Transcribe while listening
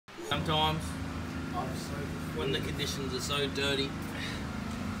Sometimes, when the conditions are so dirty,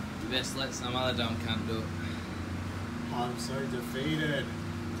 you best let some other dumb cunt do it. I'm so defeated.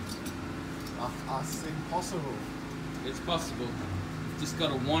 It's impossible. It's possible. You've just got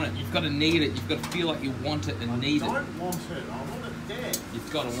to want it. You've got to need it. You've got to feel like you want it and need it. I don't want it. I want it dead.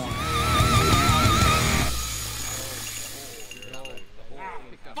 You've got to want it.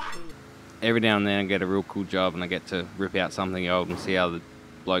 Every now and then I get a real cool job and I get to rip out something old and see how the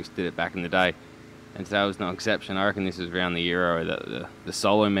blokes did it back in the day. And today was no exception. I reckon this was around the era that the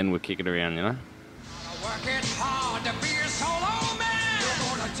solo men were kicking around, you know? Working hard to be a solo man.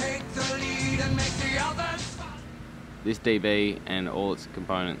 You're gonna take the lead and make the others. This DB and all its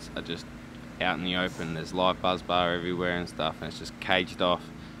components are just out in the open. There's live buzz bar everywhere and stuff, and it's just caged off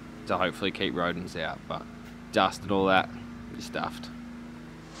to hopefully keep rodents out. But dust and all that, you're stuffed.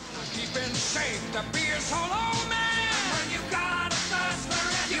 Keeping safe to be a solo man. When you got a thirst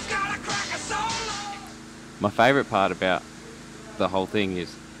for it, you've got to crack a solo. My favourite part about the whole thing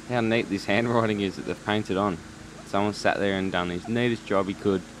is how neat this handwriting is that they've painted on. Someone sat there and done his neatest job he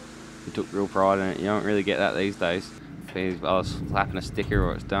could and took real pride in it. You don't really get that these days. I was slapping a sticker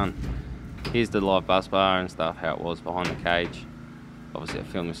or it's done. Here's the live bus bar and stuff, how it was behind the cage. Obviously I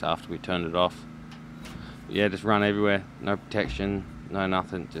filmed this after we turned it off. But yeah, just run everywhere, no protection, no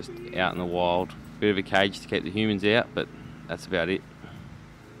nothing, just out in the wild. Bit of a cage to keep the humans out, but that's about it.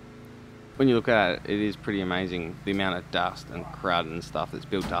 When you look at it, it is pretty amazing the amount of dust and crud and stuff that's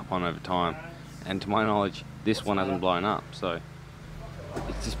built up on over time. And to my knowledge, this one hasn't blown up, so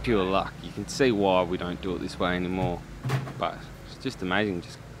it's just pure luck. You can see why we don't do it this way anymore. But it's just amazing,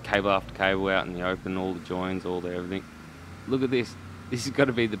 just cable after cable out in the open, all the joins, all the everything. Look at this. This has got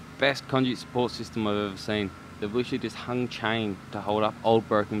to be the best conduit support system I've ever seen. They've literally just hung chain to hold up old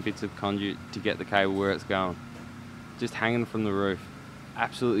broken bits of conduit to get the cable where it's going. Just hanging from the roof.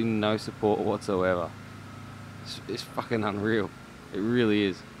 Absolutely no support whatsoever. It's fucking unreal. It really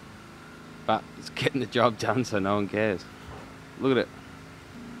is. But it's getting the job done so no one cares. Look at it.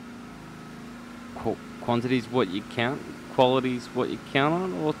 Quantity's what you count, quality's what you count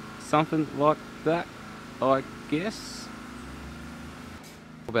on, or something like that, I guess.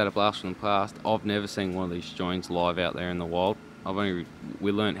 About a blast from the past, I've never seen one of these joints live out there in the wild.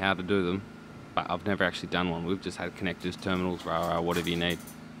 We learnt how to do them, but I've never actually done one. We've just had connectors, terminals, whatever you need.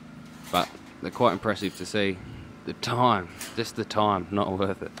 But they're quite impressive to see. The time, just the time, not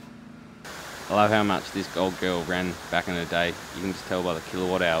worth it. I love how much this old girl ran back in the day. You can just tell by the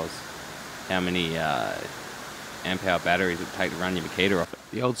kilowatt hours how many amp hour batteries it would take to run your Makita off it.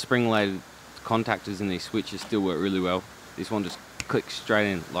 The old spring-loaded contactors in these switches still work really well. This one just clicks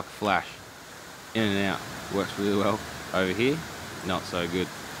straight in like a flash. In and out. Works really well. Over here, not so good.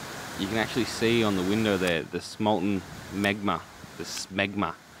 You can actually see on the window there the molten magma, the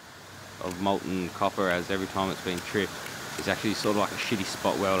smegma of molten copper as every time it's been tripped. It's actually sort of like a shitty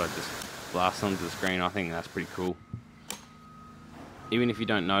spot welder just blasts onto the screen. I think that's pretty cool. Even if you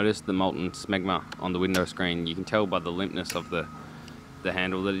don't notice the molten smegma on the window screen, you can tell by the limpness of the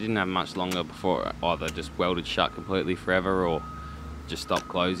handle that it didn't have much longer before it either just welded shut completely forever or just stopped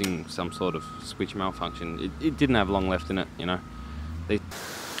closing, some sort of switch malfunction. It didn't have long left in it, you know.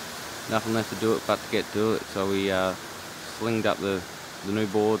 Nothing left to do it but to get to it, so we slinged up the new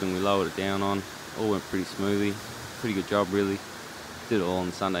board and we lowered it down on. All went pretty smoothly. Pretty good job really. Did it all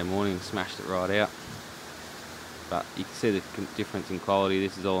on Sunday morning, smashed it right out. But you can see the difference in quality.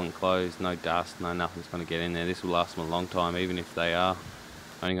 This is all enclosed, no dust, nothing's going to get in there. This will last them a long time, even if they are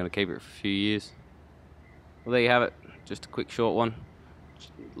only going to keep it for a few years. Well, there you have it. Just a quick short one.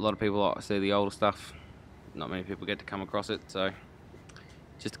 A lot of people like to see the older stuff. Not many people get to come across it, so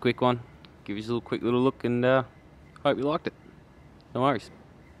just a quick one. Give you a quick little look and hope you liked it. No worries.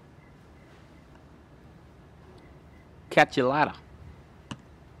 Catch you later.